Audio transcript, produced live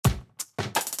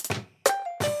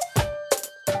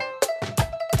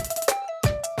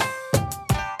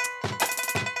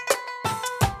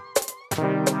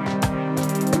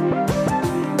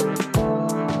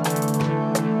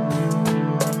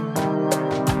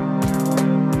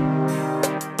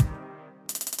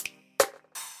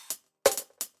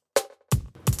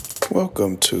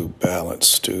Welcome to Balance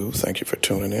Stew. Thank you for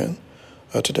tuning in.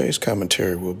 Today's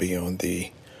commentary will be on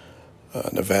the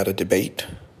Nevada debate,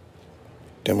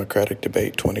 Democratic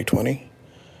debate 2020.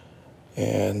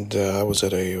 And I was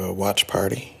at a watch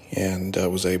party and I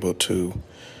was able to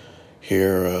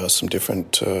hear some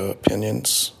different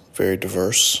opinions, very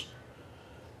diverse.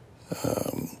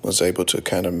 Was able to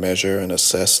kind of measure and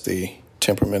assess the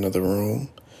temperament of the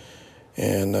room.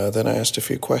 And then I asked a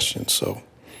few questions. So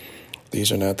these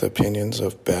are not the opinions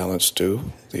of Balance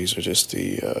Stew. These are just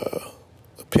the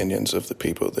opinions of the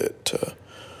people that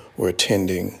were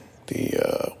attending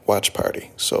the watch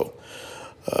party. So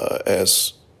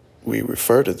as we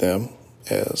refer to them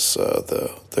as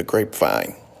the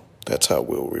grapevine, that's how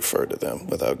we'll refer to them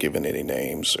without giving any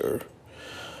names or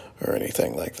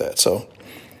anything like that. So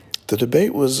the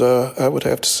debate was, I would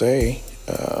have to say,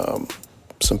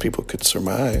 some people could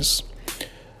surmise,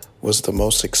 was the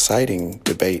most exciting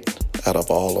debate out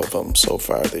of all of them so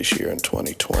far this year in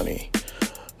 2020.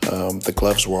 The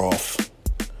gloves were off.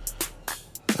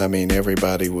 I mean,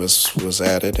 everybody was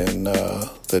at it, and the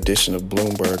addition of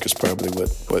Bloomberg is probably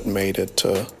what made it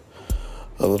a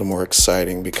little more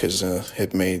exciting, because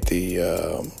it made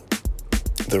the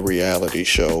reality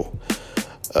show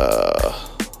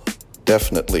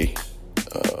definitely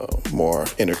more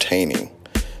entertaining,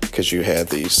 because you had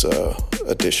these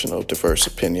additional diverse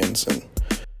opinions. And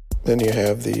then you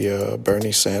have the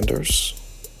Bernie Sanders,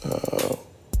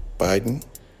 Biden,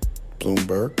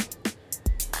 Bloomberg,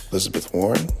 Elizabeth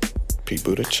Warren, Pete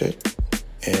Buttigieg,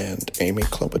 and Amy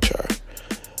Klobuchar.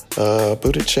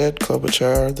 Buttigieg,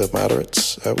 Klobuchar, the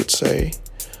moderates, I would say.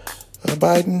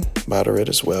 Biden, moderate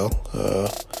as well.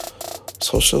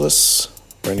 Socialists,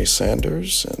 Bernie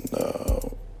Sanders, and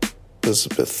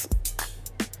Elizabeth,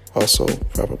 also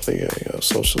probably a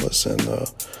socialist. And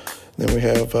then we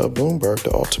have Bloomberg,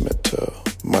 the ultimate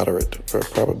moderate, or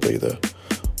probably the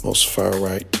most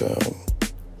far-right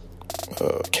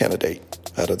candidate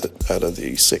out of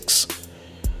the six.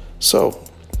 So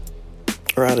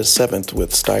we're out of seventh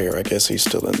with Steyer. I guess he's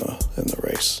still in the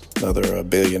race. Another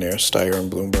billionaire, Steyer and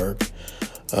Bloomberg.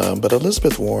 But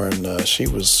Elizabeth Warren, she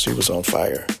was on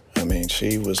fire. I mean,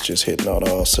 she was just hitting on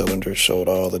all cylinders, showed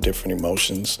all the different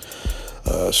emotions,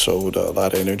 showed a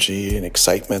lot of energy and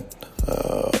excitement,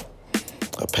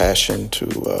 a passion to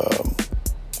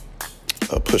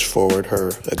push forward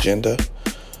her agenda,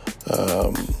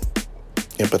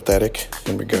 empathetic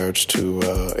in regards to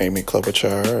Amy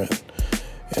Klobuchar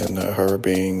and her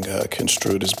being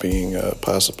construed as being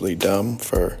possibly dumb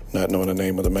for not knowing the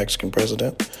name of the Mexican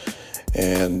president,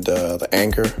 and the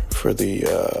anger for the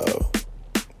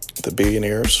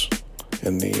billionaires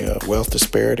and the wealth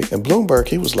disparity. And Bloomberg,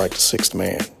 he was like the sixth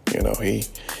man. You know, he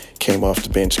came off the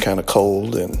bench kind of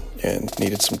cold and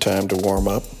needed some time to warm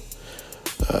up.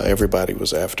 Everybody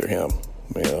was after him.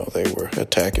 You know, they were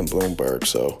attacking Bloomberg,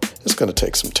 so it's going to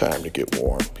take some time to get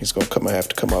warm. He's going to have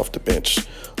to come off the bench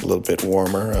a little bit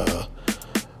warmer.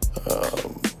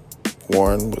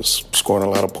 Warren was scoring a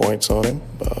lot of points on him.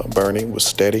 Bernie was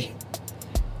steady.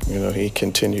 You know, he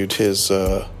continued his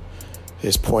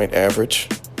point average.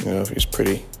 You know, he's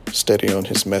pretty steady on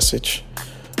his message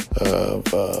of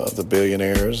the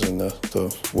billionaires and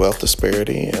the wealth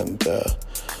disparity. And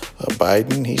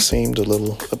Biden, he seemed a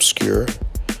little obscure,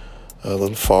 a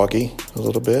little foggy, a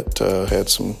little bit. Had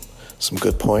some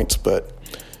good points, but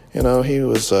you know, he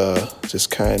was just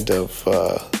kind of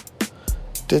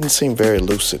didn't seem very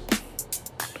lucid.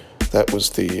 That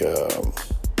was the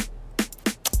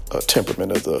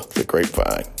temperament of the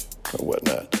grapevine or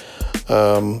whatnot.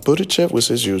 Buttigieg was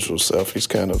his usual self. He's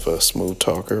kind of a smooth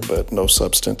talker, but no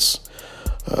substance.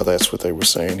 That's what they were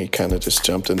saying. He kind of just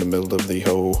jumped in the middle of the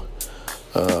whole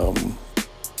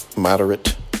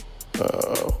moderate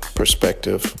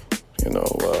perspective, you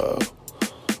know,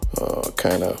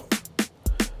 kind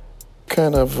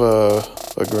of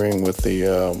agreeing with the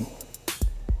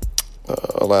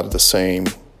a lot of the same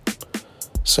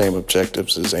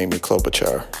objectives as Amy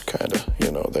Klobuchar. Kind of,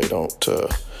 you know, they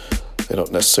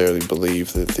don't necessarily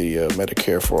believe that the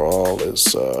Medicare for all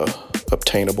is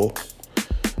obtainable,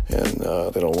 and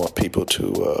they don't want people to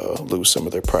lose some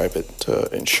of their private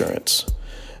insurance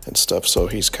and stuff. So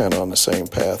he's kind of on the same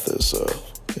path as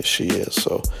she is.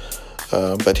 So,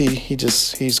 but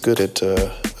he's good at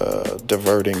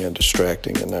diverting and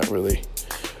distracting, and not really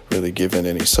giving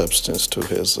any substance to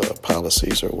his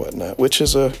policies or whatnot, which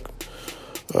is a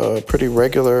pretty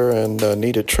regular and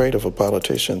needed trait of a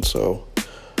politician. So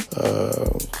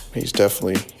he's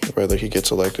definitely, whether he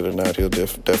gets elected or not, he'll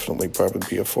definitely probably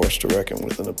be a force to reckon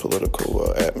with in the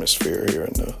political atmosphere here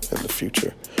in the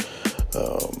future.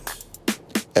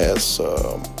 As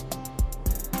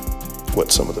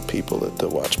what some of the people at the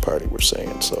watch party were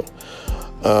saying. So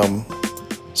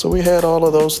we had all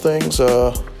of those things.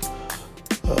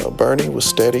 Bernie was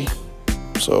steady.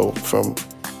 So from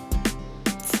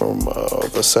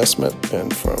the assessment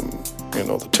and from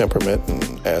the temperament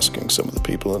and asking some of the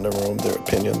people in the room their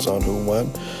opinions on who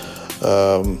won,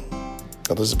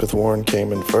 Elizabeth Warren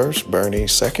came in first, Bernie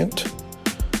second.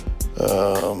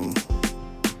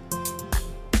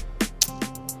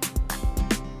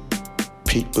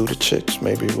 Pete Buttigieg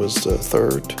maybe was the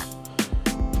third.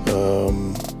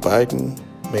 Biden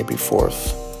maybe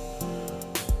fourth.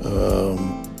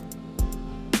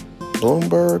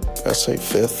 Bloomberg, I say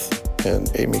fifth.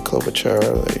 And Amy Klobuchar,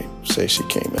 they say she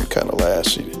came in kind of last.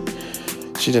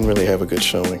 She didn't really have a good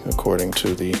showing, according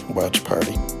to the watch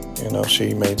party.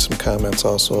 She made some comments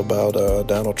also about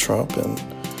Donald Trump and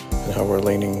how we're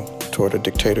leaning toward a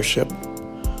dictatorship,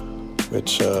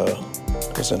 which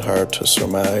isn't hard to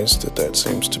surmise that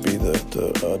seems to be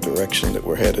the direction that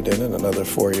we're headed in another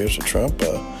 4 years of Trump.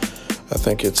 I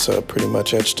think it's pretty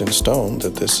much etched in stone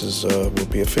that this will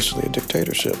be officially a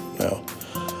dictatorship now.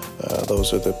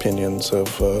 Those are the opinions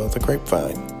of the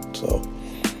grapevine. So,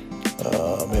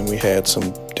 and we had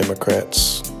some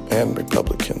Democrats and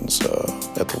Republicans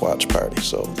at the watch party,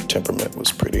 so the temperament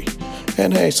was pretty.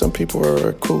 And hey, some people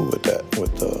were cool with that,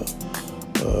 with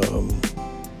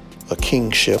a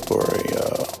kingship or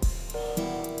a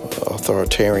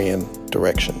authoritarian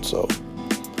direction. So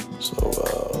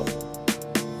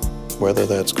whether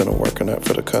that's going to work or not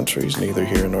for the country is neither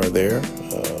here nor there.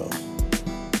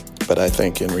 But I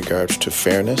think in regards to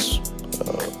fairness,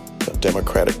 a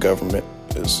democratic government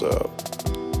is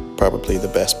probably the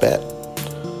best bet.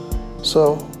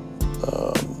 So,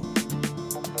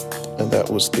 and that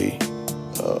was the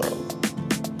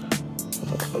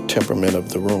temperament of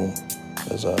the room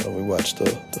as we watched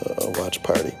the watch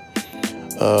party.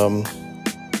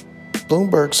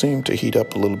 Bloomberg seemed to heat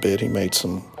up a little bit. He made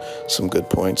some good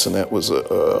points, and that was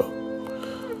a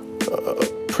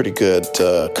pretty good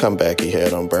comeback he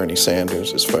had on Bernie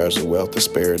Sanders as far as the wealth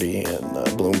disparity and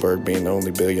Bloomberg being the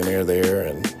only billionaire there.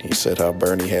 And he said how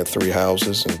Bernie had 3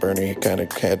 houses, and Bernie kind of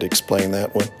had to explain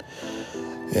that one.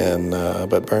 And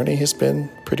but Bernie has been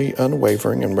pretty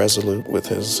unwavering and resolute with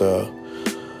his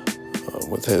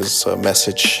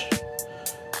message,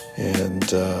 and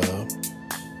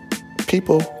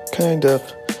people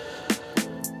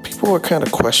were kind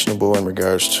of questionable in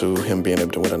regards to him being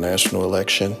able to win a national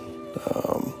election.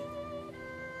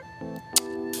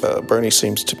 Bernie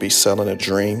seems to be selling a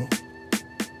dream,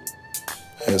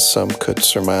 as some could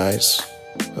surmise.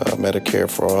 Medicare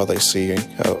for all, they see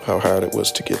how hard it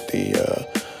was to get the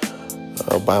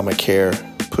Obamacare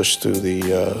pushed through the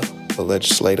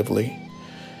legislatively,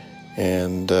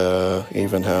 and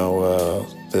even how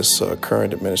this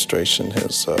current administration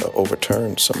has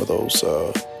overturned some of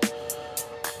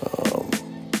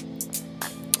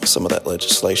that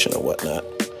legislation or whatnot.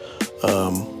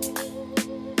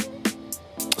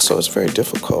 So it's very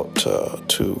difficult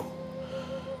to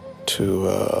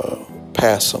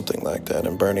pass something like that,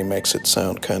 and Bernie makes it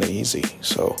sound kind of easy.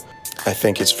 So I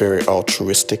think it's very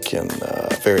altruistic and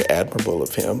very admirable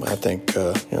of him. I think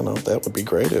that would be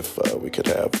great if we could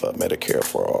have Medicare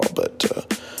for all. But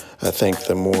I think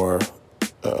the more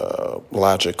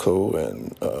logical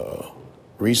and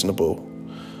reasonable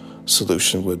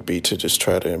solution would be to just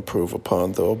try to improve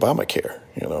upon the Obamacare,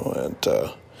 and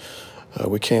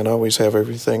we can't always have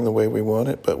everything the way we want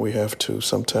it, but we have to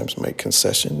sometimes make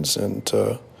concessions and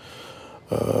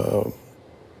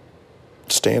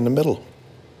stay in the middle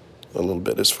a little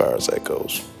bit as far as that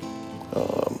goes.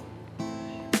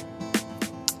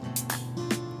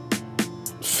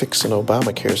 Fixing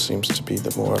Obamacare seems to be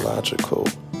the more logical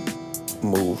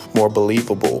move, more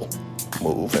believable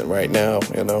move. And right now,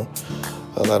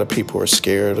 a lot of people are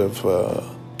scared of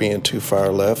being too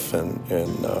far left and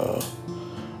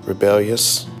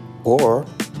rebellious, or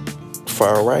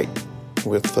far right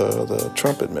with the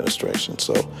Trump administration.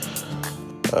 So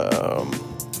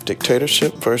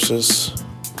dictatorship versus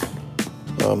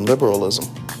liberalism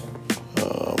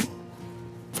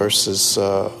versus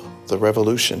the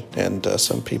revolution. And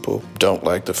some people don't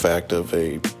like the fact of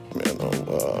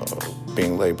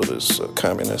being labeled as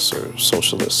communists or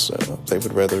socialists. They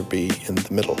would rather be in the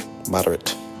middle,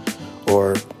 moderate.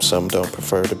 Or some don't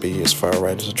prefer to be as far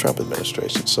right as the Trump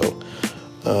administration. So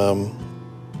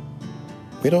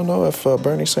we don't know if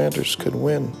Bernie Sanders could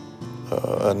win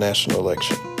a national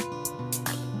election,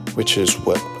 which is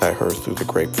what I heard through the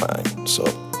grapevine. So,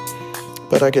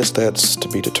 but I guess that's to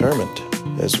be determined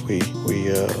as we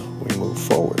move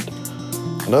forward.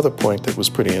 Another point that was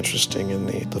pretty interesting in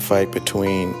the fight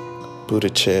between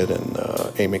Buttigieg and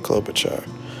Amy Klobuchar.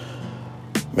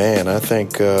 Man, I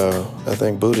think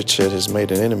Buttigieg has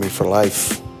made an enemy for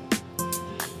life.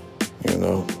 You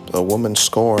know, a woman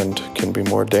scorned can be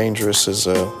more dangerous as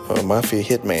a mafia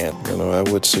hitman. You know, I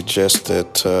would suggest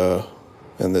that,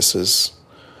 and this is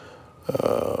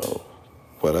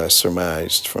what I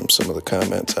surmised from some of the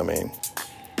comments. I mean,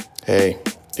 hey,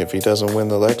 if he doesn't win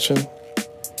the election,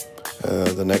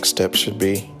 the next step should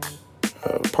be,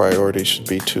 priority should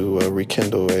be to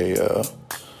rekindle a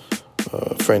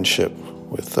friendship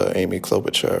with Amy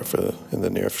Klobuchar in the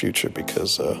near future,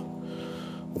 because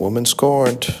woman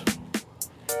scorned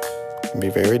can be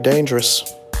very dangerous.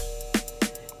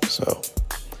 So,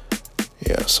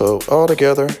 yeah, so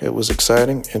altogether, it was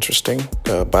exciting, interesting.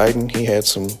 Biden, he had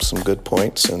some good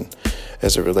points, and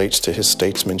as it relates to his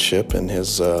statesmanship and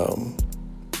his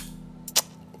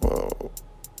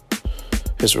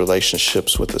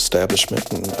relationships with the establishment,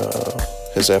 and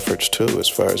his efforts too, as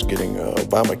far as getting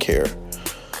Obamacare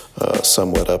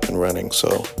somewhat up and running.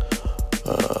 So,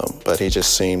 but he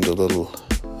just seemed a little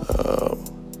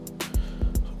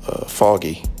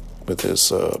foggy with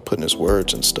his putting his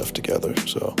words and stuff together.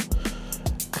 So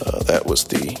that was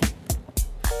the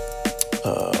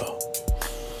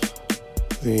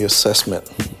assessment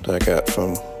that I got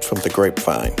from the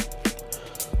grapevine.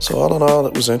 So all in all,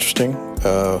 it was interesting.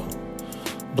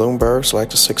 Bloomberg's like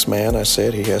the sixth man. I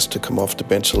said he has to come off the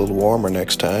bench a little warmer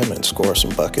next time and score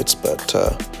some buckets, but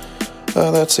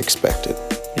that's expected,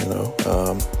 you know.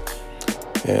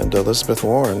 And Elizabeth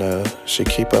Warren, she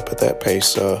keep up at that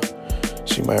pace,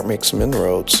 she might make some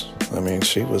inroads. I mean,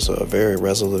 she was very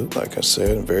resolute, like I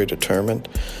said, and very determined.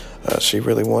 She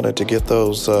really wanted to get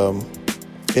those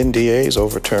NDAs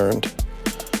overturned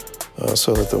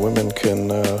so that the women can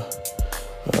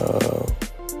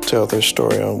tell their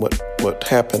story on what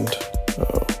happened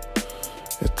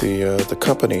at the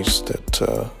companies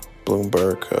that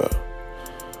Bloomberg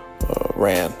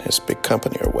ran, his big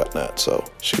company or whatnot. So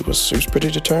she was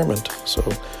pretty determined. So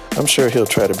I'm sure he'll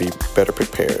try to be better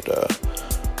prepared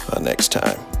next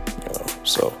time. You know,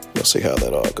 so we'll see how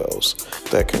that all goes.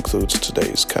 That concludes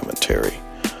today's commentary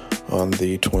on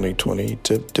the 2020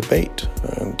 debate,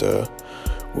 and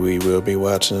we will be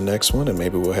watching the next one, and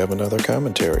maybe we'll have another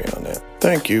commentary on that.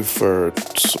 Thank you for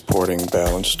supporting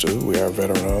Balance Stew. We are a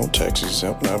veteran-owned,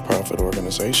 tax-exempt, nonprofit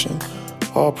organization.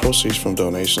 All proceeds from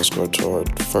donations go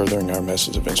toward furthering our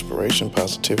message of inspiration,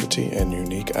 positivity, and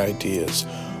unique ideas,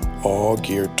 all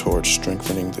geared towards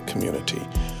strengthening the community.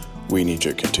 We need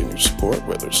your continued support,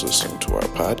 whether it's listening to our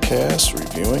podcast,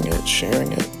 reviewing it,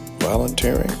 sharing it,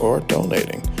 volunteering, or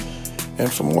donating.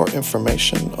 And for more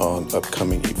information on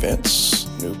upcoming events,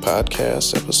 new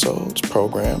podcast episodes,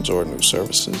 programs, or new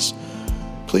services,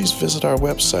 please visit our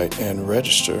website and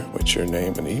register with your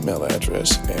name and email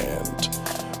address, and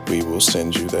we will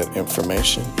send you that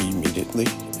information immediately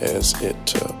as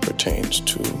it pertains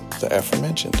to the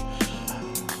aforementioned.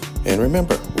 And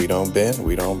remember, we don't bend,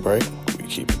 we don't break, we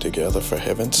keep it together for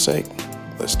heaven's sake.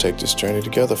 Let's take this journey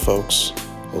together, folks.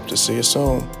 Hope to see you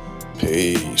soon.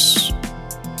 Peace.